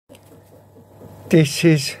This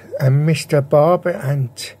is a Mr. Barbarau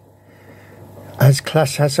Ant, as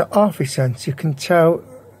class as an office ant. You can tell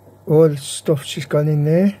all the stuff she's got in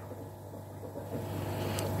there.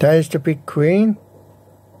 There's the big queen.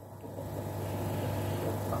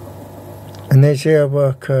 And there's her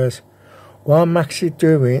workers. What I'm actually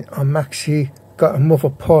doing, I'm actually got another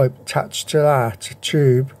pipe attached to that, a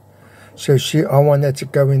tube. So I want her to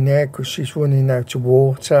go in there because she's running out of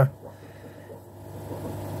water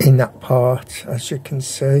in that part, as you can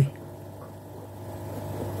see.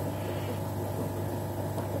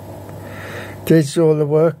 There's all the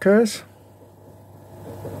workers.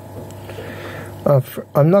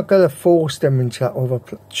 I'm not going to force them into that other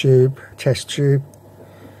tube, test tube.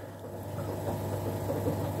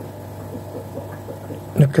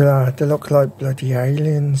 Look at that, they look like bloody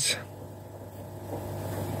aliens.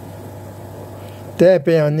 They've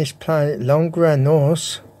been on this planet longer than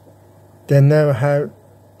us. They know how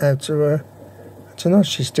to, I don't know what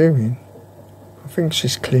she's doing. I think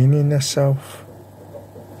she's cleaning herself.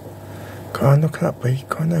 God, look at that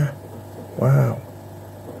beak on her. Wow.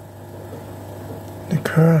 Look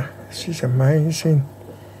at her, she's amazing.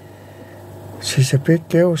 She's a big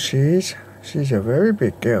girl, she is. She's a very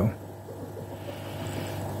big girl.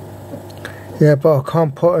 Yeah, but I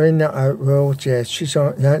can't put her in that outworld yet. She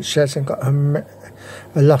hasn't got a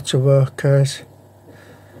lot of workers.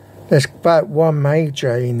 There's about one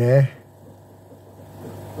major in there.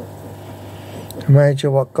 A major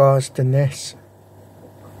what guards the nest.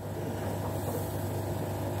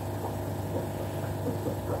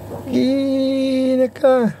 Look at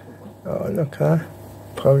her. Oh, look at her.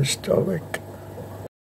 Prehistoric.